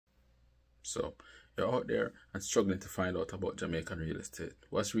So you're out there and struggling to find out about Jamaican real estate.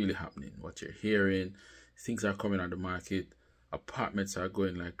 What's really happening? What you're hearing? Things are coming on the market. Apartments are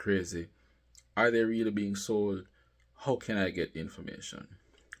going like crazy. Are they really being sold? How can I get the information?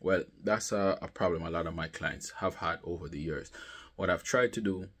 Well, that's a problem a lot of my clients have had over the years. What I've tried to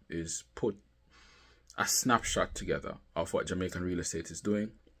do is put a snapshot together of what Jamaican real estate is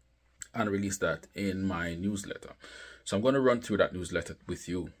doing and release that in my newsletter. So I'm going to run through that newsletter with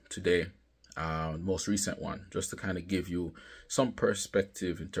you today, most recent one, just to kind of give you some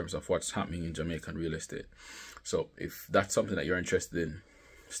perspective in terms of what's happening in Jamaican real estate. So if that's something that you're interested in,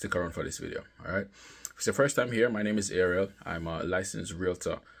 stick around for this video. All right. If it's your first time here, my name is Ariel. I'm a licensed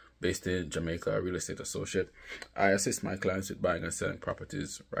realtor based in Jamaica, a real estate associate. I assist my clients with buying and selling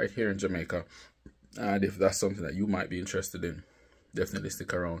properties right here in Jamaica. And if that's something that you might be interested in, definitely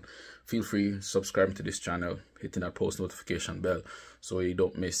stick around. Feel free subscribing to this channel, hitting that post notification bell so you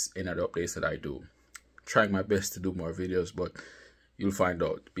don't miss any other updates that I do. Trying my best to do more videos, but you'll find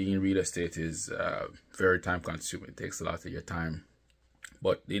out being in real estate is very time consuming. It takes a lot of your time,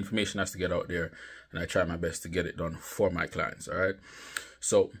 but the information has to get out there, and I try my best to get it done for my clients. All right,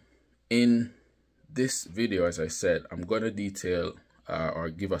 so in this video, as I said, I'm going to detail or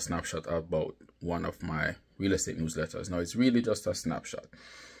give a snapshot about one of my real estate newsletters. Now, it's really just a snapshot.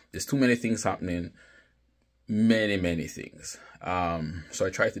 There's too many things happening, many things. So I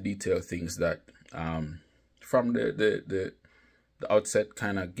try to detail things that from the outset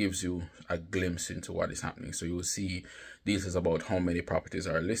kind of gives you a glimpse into what is happening. So you will see details about how many properties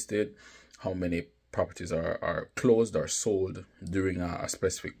are listed, how many properties are closed or sold during a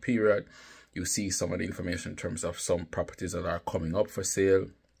specific period. You see some of the information in terms of some properties that are coming up for sale,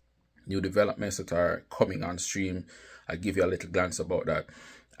 new developments that are coming on stream. I'll give you a little glance about that.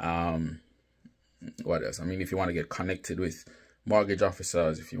 What else? I mean, if you want to get connected with mortgage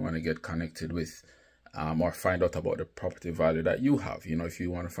officers, if you want to get connected with or find out about the property value that you have, you know, if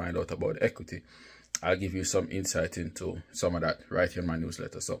you want to find out about equity, I'll give you some insight into some of that right here in my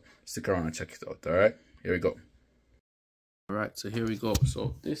newsletter. So stick around and check it out. All right, here we go. All right, so here we go.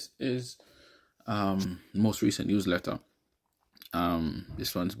 So this is most recent newsletter.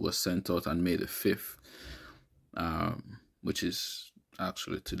 This one was sent out on May the 5th, which is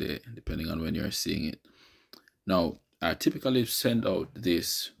actually today, depending on when you're seeing it. Now, I typically send out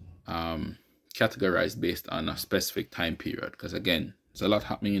this categorized based on a specific time period, because again, there's a lot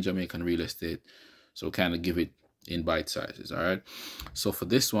happening in Jamaican real estate, so kind of give it in bite sizes. All right, so for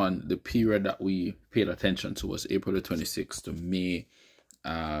this one, the period that we paid attention to was April the 26th to May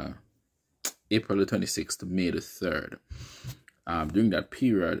April the 26th to May the 3rd. During that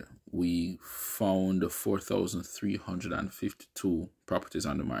period, we found 4,352 properties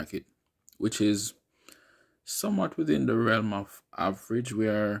on the market, which is somewhat within the realm of average. We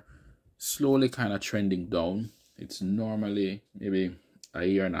are slowly kind of trending down. It's normally maybe a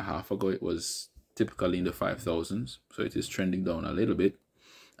year and a half ago, it was typically in the 5,000s. So it is trending down a little bit,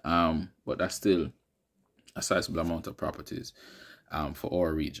 but that's still a sizable amount of properties for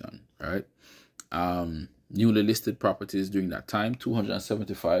our region, right? Newly listed properties during that time,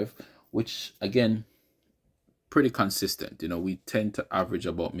 275, which again, pretty consistent. You know, we tend to average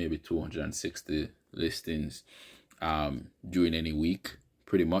about maybe 260 listings during any week,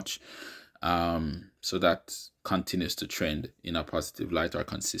 pretty much. So that continues to trend in a positive light or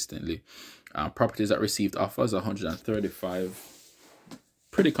consistently. Properties that received offers, 135,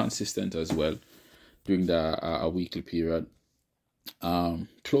 pretty consistent as well during the a weekly period.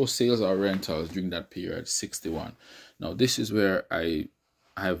 Closed sales or rentals during that period, 61. Now this is where I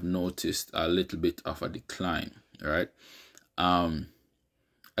have noticed a little bit of a decline. All right, I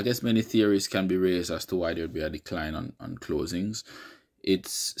guess many theories can be raised as to why there would be a decline on closings.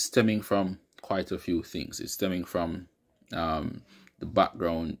 It's stemming from quite a few things. It's stemming from the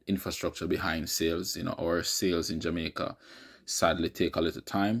background infrastructure behind sales. You know, our sales in Jamaica sadly take a little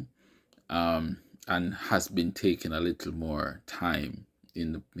time, and has been taking a little more time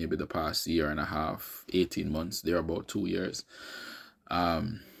in maybe the past year and a half, 18 months. They're about 2 years.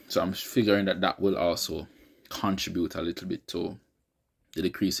 So I'm figuring that that will also contribute a little bit to the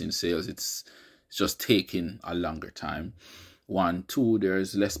decrease in sales. It's just taking a longer time. 1, 2,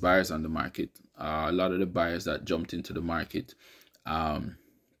 there's less buyers on the market. A lot of the buyers that jumped into the market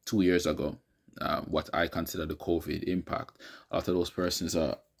 2 years ago, what I consider the COVID impact, a lot of those persons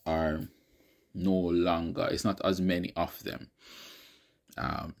are no longer, it's not as many of them.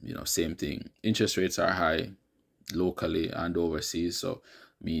 You know, same thing. Interest rates are high locally and overseas. So,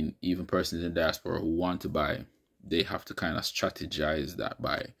 I mean, even persons in diaspora who want to buy, they have to kind of strategize that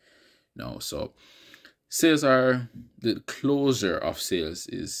buy. You know, so Sales are, the closure of sales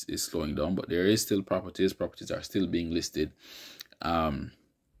is slowing down, but there is still properties are still being listed.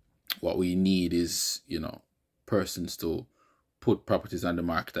 What we need is, persons to put properties on the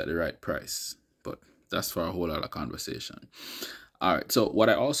market at the right price, but that's for a whole other conversation. All right, so what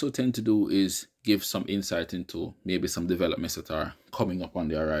I also tend to do is give some insight into maybe some developments that are coming up on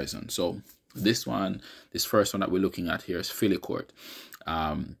the horizon. So this first one that we're looking at here is Philly Court,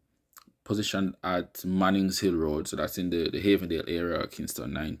 positioned at Mannings Hill Road. So that's in the Havendale area,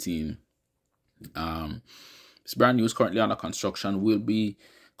 Kingston 19. It's brand new, is currently under construction, will be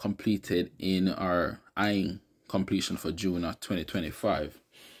completed in our eyeing completion for June of 2025.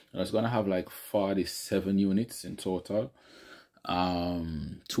 And it's going to have like 47 units in total,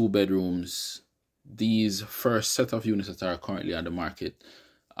 2 bedrooms. These first set of units that are currently on the market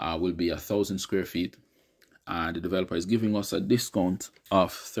will be 1,000 square feet. And the developer is giving us a discount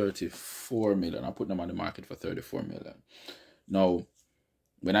of 34 million. I put them on the market for 34 million. Now,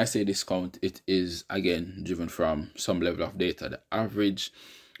 when I say discount, it is again driven from some level of data. The average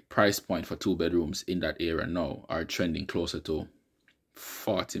price point for 2 bedrooms in that area now are trending closer to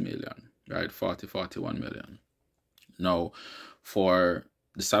 40 million, right? 41 million. Now, for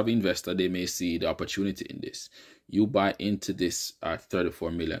the savvy investor, they may see the opportunity in this. You buy into this at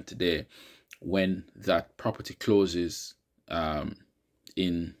 34 million today. When that property closes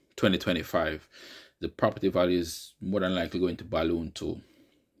in 2025, the property value is more than likely going to balloon to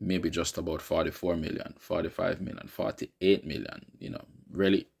maybe just about 44 million, 45 million, 48 million,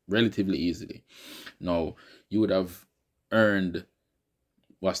 really relatively easily. Now, you would have earned,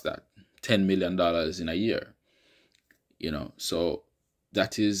 what's that, $10 million in a year, so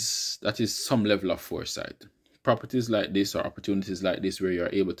that is some level of foresight. Properties like this, or opportunities like this, where you're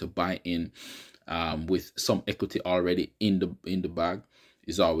able to buy in with some equity already in the bag,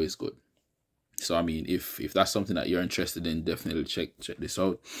 is always good. So I mean, if that's something that you're interested in, definitely check this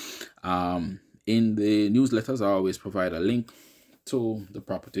out. In the newsletters, I always provide a link to the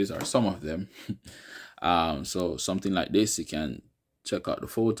properties, or some of them. So something like this, you can check out the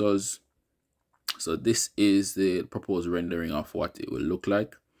photos. So this is the proposed rendering of what it will look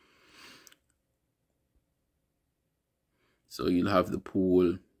like. So you'll have the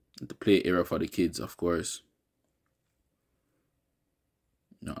pool, the play area for the kids, of course.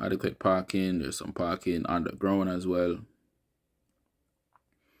 Adequate parking. There's some parking underground as well.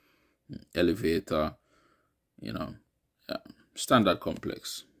 Elevator, standard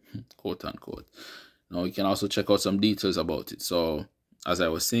complex, quote unquote. Now you can also check out some details about it. So as I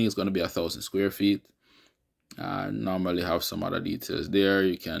was saying, it's going to be 1,000 square feet. I normally have some other details there.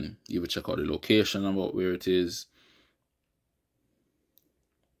 You can even check out the location about where it is.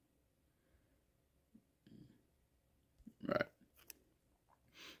 Right.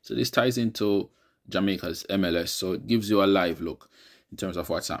 So this ties into Jamaica's MLS, so it gives you a live look in terms of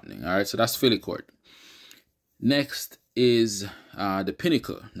what's happening. All right, so that's Philly Court. Next is the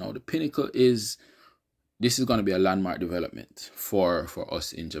Pinnacle. Now, the Pinnacle this is going to be a landmark development for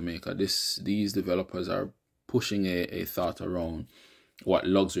us in Jamaica. These developers are pushing a thought around what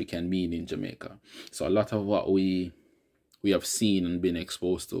luxury can mean in Jamaica. So a lot of what we have seen and been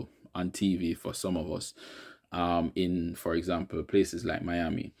exposed to on TV for some of us, in, for example, places like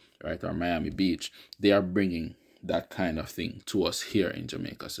Miami, right, or Miami Beach, they are bringing that kind of thing to us here in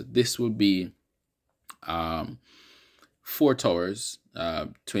Jamaica. So this will be 4 towers,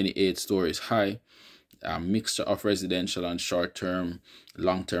 28 stories high. A mixture of residential and short-term,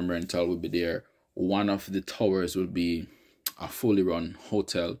 long-term rental will be there. One of the towers will be a fully run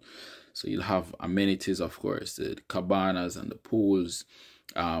hotel. So you'll have amenities, of course, the cabanas and the pools,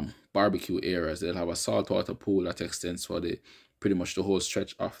 barbecue areas. They'll have a saltwater pool that extends for pretty much the whole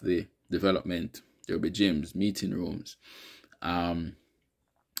stretch of the development. There'll be gyms, meeting rooms.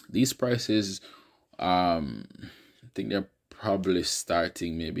 These prices, I think they're probably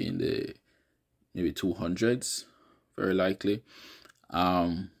starting maybe in the 200s, very likely.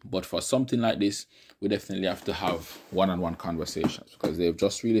 But for something like this, we definitely have to have one-on-one conversations, because they've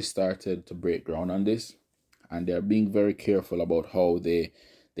just really started to break ground on this, and they're being very careful about how they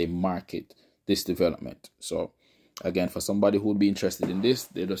market this development. So again, for somebody who would be interested in this,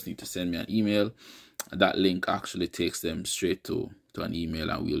 they just need to send me an email. That link actually takes them straight to an email,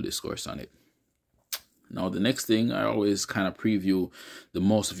 and we'll discuss on it. Now, the next thing, I always kind of preview the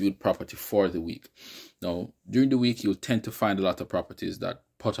most viewed property for the week. Now, during the week, you'll tend to find a lot of properties that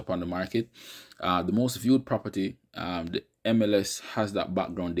put up on the market. The most viewed property, the MLS has that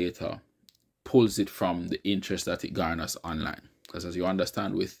background data, pulls it from the interest that it garners online. Because as you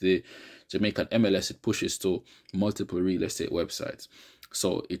understand, with the Jamaican MLS, it pushes to multiple real estate websites.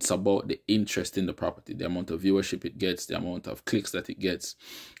 So it's about the interest in the property, the amount of viewership it gets, the amount of clicks that it gets.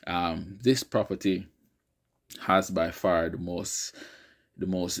 This property has by far the most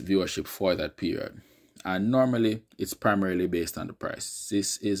viewership for that period. And normally it's primarily based on the price.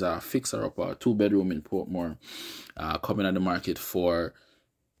 This is a fixer-upper, 2-bedroom in Portmore, coming on the market for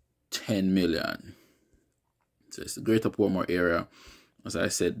 10 million. So it's the Greater Portmore area. As I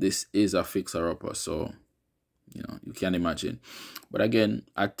said, this is a fixer-upper, so you can imagine. But again,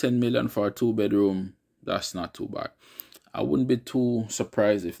 at 10 million for a 2-bedroom, that's not too bad. I wouldn't be too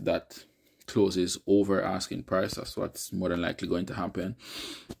surprised if that closes over asking price. That's what's more than likely going to happen.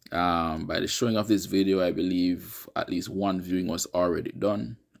 By the showing of this video, I believe at least one viewing was already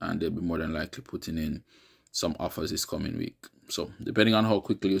done, and they'll be more than likely putting in some offers this coming week. So depending on how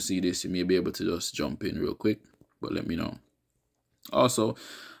quickly you see this, you may be able to just jump in real quick, but let me know. Also,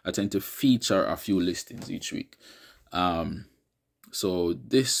 I tend to feature a few listings each week. So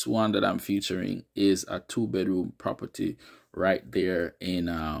this one that I'm featuring is a 2-bedroom property right there in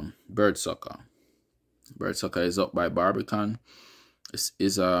Birdsucker. Birdsucker is up by Barbican. This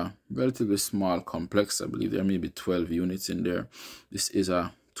is a relatively small complex. I believe there may be 12 units in there. This is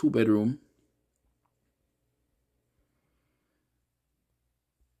a 2-bedroom.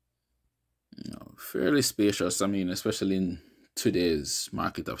 Fairly spacious. I mean, especially in today's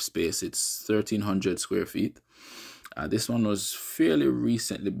market of space, it's 1,300 square feet. This one was fairly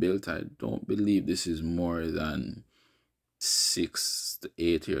recently built. I don't believe this is more than 6 to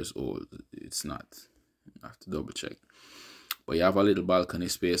 8 years old. It's not. I have to double check. But you have a little balcony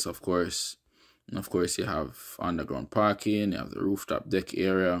space, of course. And of course, you have underground parking. You have the rooftop deck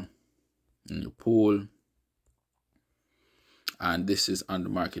area and your pool. And this is on the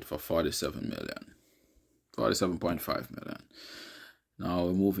market for 47 million. 47.5 million. Now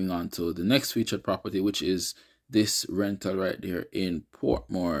we're moving on to the next featured property, which is this rental right there in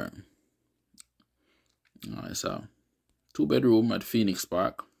Portmore. It's a 2-bedroom at Phoenix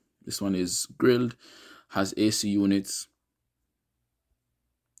Park. This one is grilled, has AC units.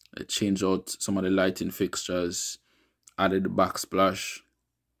 They changed out some of the lighting fixtures, added the backsplash.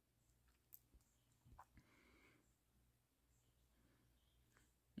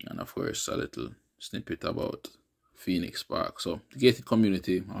 And of course, a little snippet about Phoenix Park. So the gated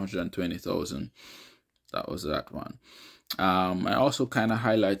community, 120,000. That was that one. I also kind of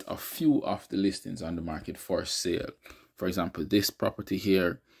highlight a few of the listings on the market for sale. For example, this property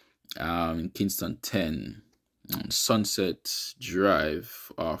here in Kingston 10, Sunset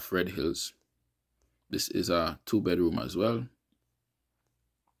Drive off Red Hills. This is a 2-bedroom as well.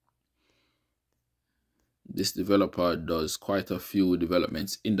 This developer does quite a few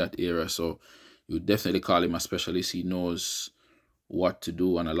developments in that area, so you definitely call him a specialist. He knows what to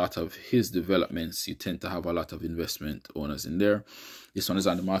do on a lot of his developments. You tend to have a lot of investment owners in there. This one is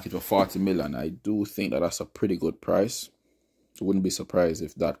on the market for 40 million. I do think that that's a pretty good price. I wouldn't be surprised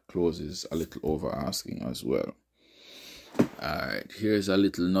if that closes a little over asking as well. Alright, here's a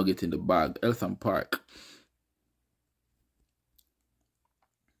little nugget in the bag. Eltham Park.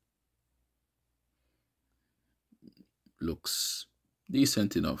 Looks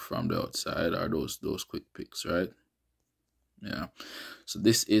decent enough from the outside. Are those quick picks, right? Yeah. So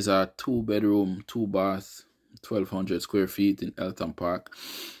this is a 2-bedroom, 2-bath, 1,200 square feet in Eltham Park.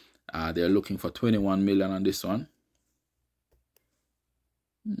 They're looking for 21 million on this one.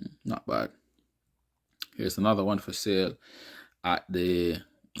 Not bad. Here's another one for sale at the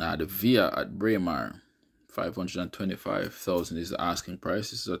Via at Braemar. 525,000 is the asking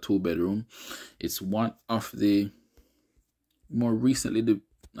price. This is a 2-bedroom. It's one of the more recent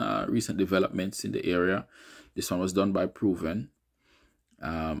developments in the area. This one was done by Proven,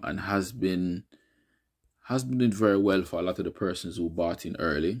 and has been doing very well for a lot of the persons who bought in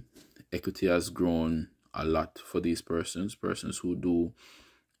early. Equity has grown a lot for these persons who do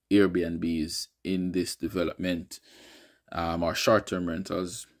Airbnbs in this development, or short-term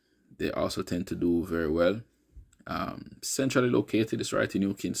rentals. They also tend to do very well. Centrally located, it's right in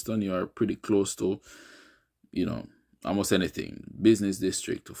New Kingston. You are pretty close to, almost anything. Business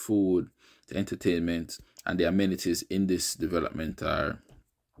district, to food, to entertainment, and the amenities in this development are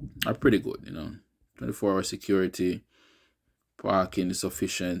pretty good. 24-hour security, parking is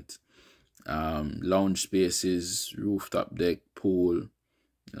sufficient, lounge spaces, rooftop deck, pool.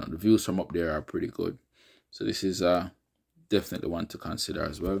 The views from up there are pretty good. So this is definitely one to consider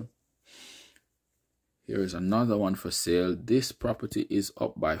as well. Here is another one for sale. This property is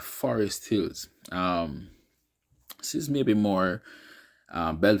up by Forest Hills. This is maybe more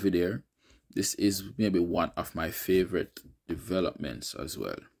Belvedere. This is maybe one of my favorite developments as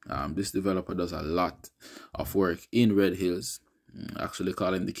well. This developer does a lot of work in Red Hills. Actually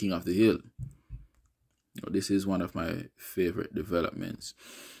call him the king of the hill. This is one of my favorite developments.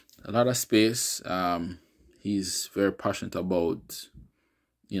 A lot of space. He's very passionate about,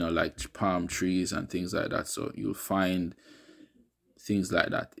 like palm trees and things like that. So you'll find things like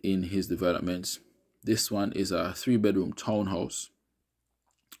that in his developments. This one is a 3-bedroom townhouse.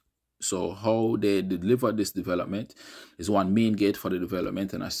 So how they deliver this development is one main gate for the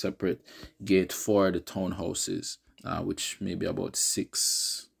development and a separate gate for the townhouses, which maybe about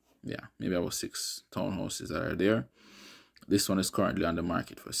 6 townhouses that are there. This one is currently on the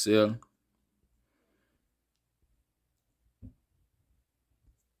market for sale.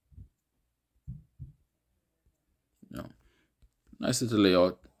 Nice little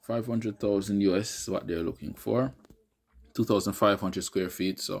layout. 500,000 US is what they're looking for. 2,500 square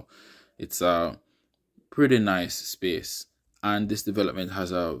feet. So it's a pretty nice space. And this development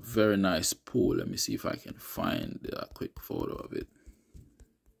has a very nice pool. Let me see if I can find a quick photo of it.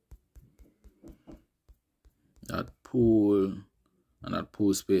 That pool and that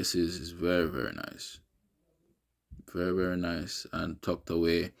pool space is very, very nice. Very, very nice and tucked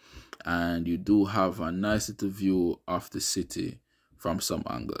away. And you do have a nice little view of the city from some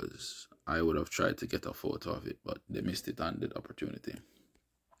angles. I would have tried to get a photo of it, but they missed it on the opportunity.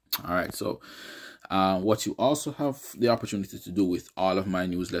 All right, so what you also have the opportunity to do with all of my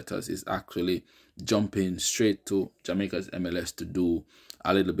newsletters is actually jump in straight to Jamaica's MLS to do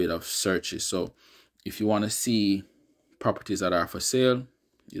a little bit of searches. So if you want to see properties that are for sale,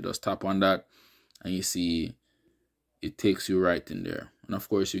 you just tap on that and you see it takes you right in there. And of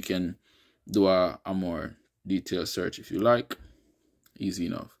course, you can do a more detailed search if you like. Easy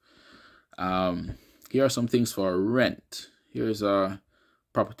enough. Here are some things for rent. Here's a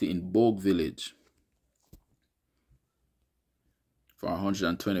property in Bogue Village for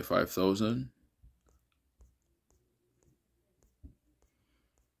 125,000.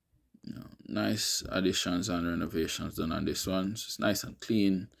 Nice additions and renovations done on this one. So it's nice and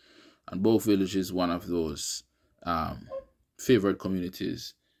clean. And Bogue Village is one of those favored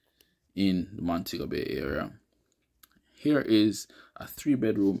communities in the Montego Bay area. Here is a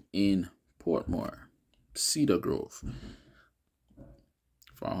 3-bedroom in Portmore, Cedar Grove,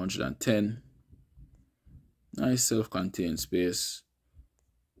 for 110. Nice self-contained space.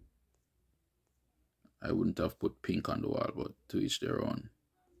 I wouldn't have put pink on the wall, but to each their own.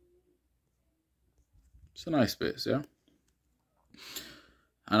 It's a nice space, yeah.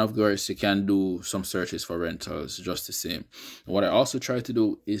 And of course, you can do some searches for rentals just the same. What I also try to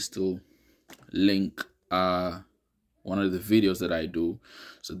do is to link one of the videos that I do.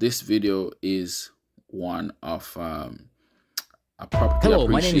 So this video is one of a property Hello,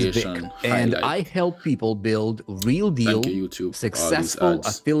 my name is Vic, appreciation and highlight. I help people build real deal, Thank you, YouTube, successful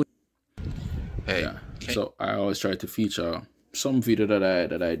affiliate. Hey, yeah. So I always try to feature some video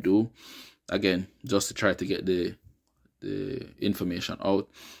that I do, again, just to try to get the information out.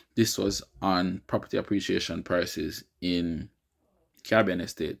 This was on property appreciation prices in Caribbean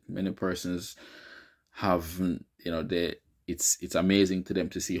Estate. Many persons have, it's amazing to them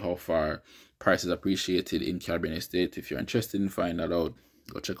to see how far prices appreciated in Caribbean Estate. If you're interested in finding that out,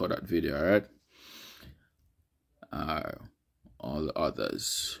 go check out that video. All right. All the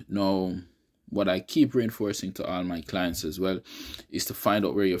others. Now, what I keep reinforcing to all my clients as well is to find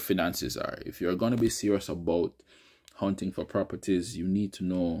out where your finances are. If you're going to be serious about hunting for properties, you need to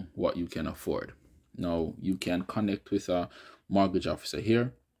know what you can afford. Now, you can connect with a mortgage officer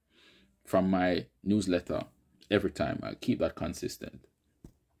here from my newsletter every time. I keep that consistent.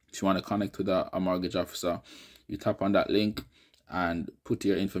 If you want to connect with a mortgage officer, you tap on that link and put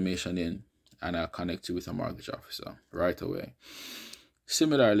your information in, and I'll connect you with a mortgage officer right away.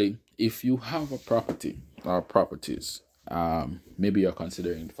 Similarly, if you have a property or properties, maybe you're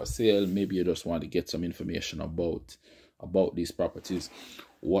considering for sale, maybe you just want to get some information about these properties,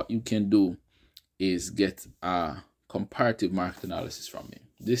 what you can do is get a comparative market analysis from me.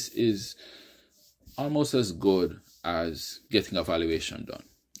 This is almost as good as getting a valuation done.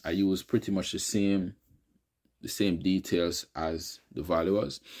 I use pretty much the same details as the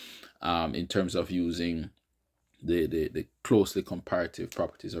valuers in terms of using the closely comparative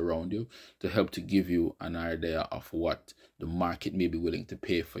properties around you to help to give you an idea of what the market may be willing to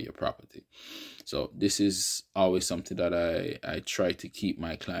pay for your property. So this is always something that I try to keep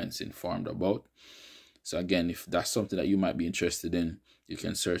my clients informed about. So again, if that's something that you might be interested in, you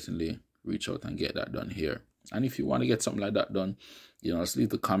can certainly reach out and get that done here. And if you want to get something like that done, just leave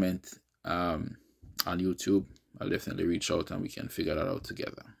the comment on YouTube. I'll definitely reach out and we can figure that out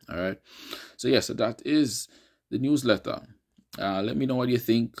together. All right. So yeah, so that is the newsletter. Let me know what you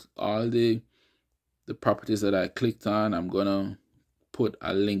think. All the the properties that I clicked on, I'm gonna put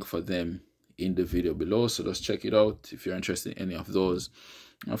a link for them in the video below, so just check it out if you're interested in any of those.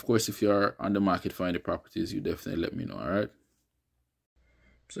 And of course, if you're on the market for any properties, you definitely let me know. All right,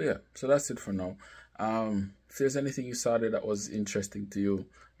 so yeah, so that's it for now. If there's anything you saw there that was interesting to you,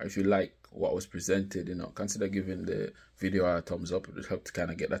 or if you like what was presented, consider giving the video a thumbs up. It would help to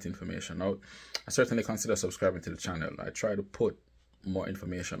kind of get that information out. I certainly consider subscribing to the channel. I try to put more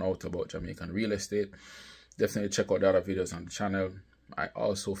information out about Jamaican real estate. Definitely check out the other videos on the channel. I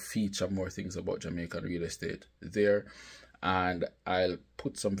also feature more things about Jamaican real estate there, and I'll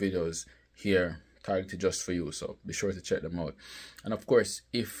put some videos here targeted just for you, so be sure to check them out. And of course,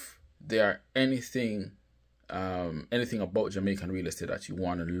 if there are anything about Jamaican real estate that you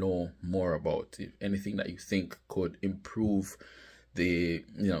want to know more about, if anything that you think could improve the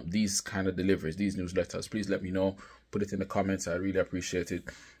these kind of deliveries, these newsletters, please let me know. Put it in the comments. I really appreciate it.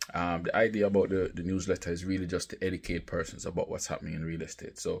 The idea about the newsletter is really just to educate persons about what's happening in real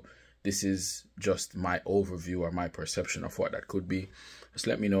estate. So this is just my overview or my perception of what that could be. Just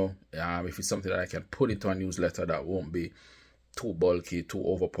let me know if it's something that I can put into a newsletter that won't be too bulky, too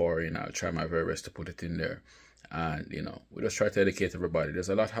overpowering. I'll try my very best to put it in there. And we just try to educate everybody. There's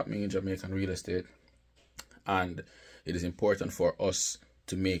a lot happening in Jamaican real estate, and it is important for us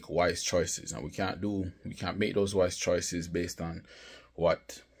to make wise choices. And we can't make those wise choices based on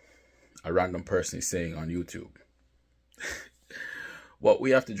what a random person is saying on YouTube. But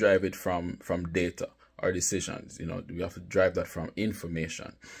we have to drive it from data or decisions. We have to drive that from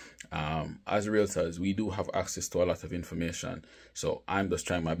information. As realtors, we do have access to a lot of information, so I'm just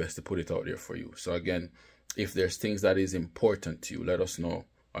trying my best to put it out there for you. So again, if there's things that is important to you, let us know,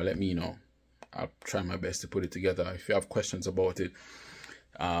 or let me know. I'll try my best to put it together. If you have questions about it,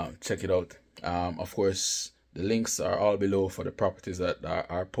 check it out. Of course, the links are all below for the properties that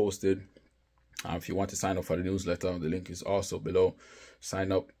are posted. If you want to sign up for the newsletter, the link is also below.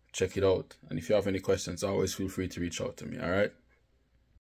 Sign up, check it out, and if you have any questions, always feel free to reach out to me. All right.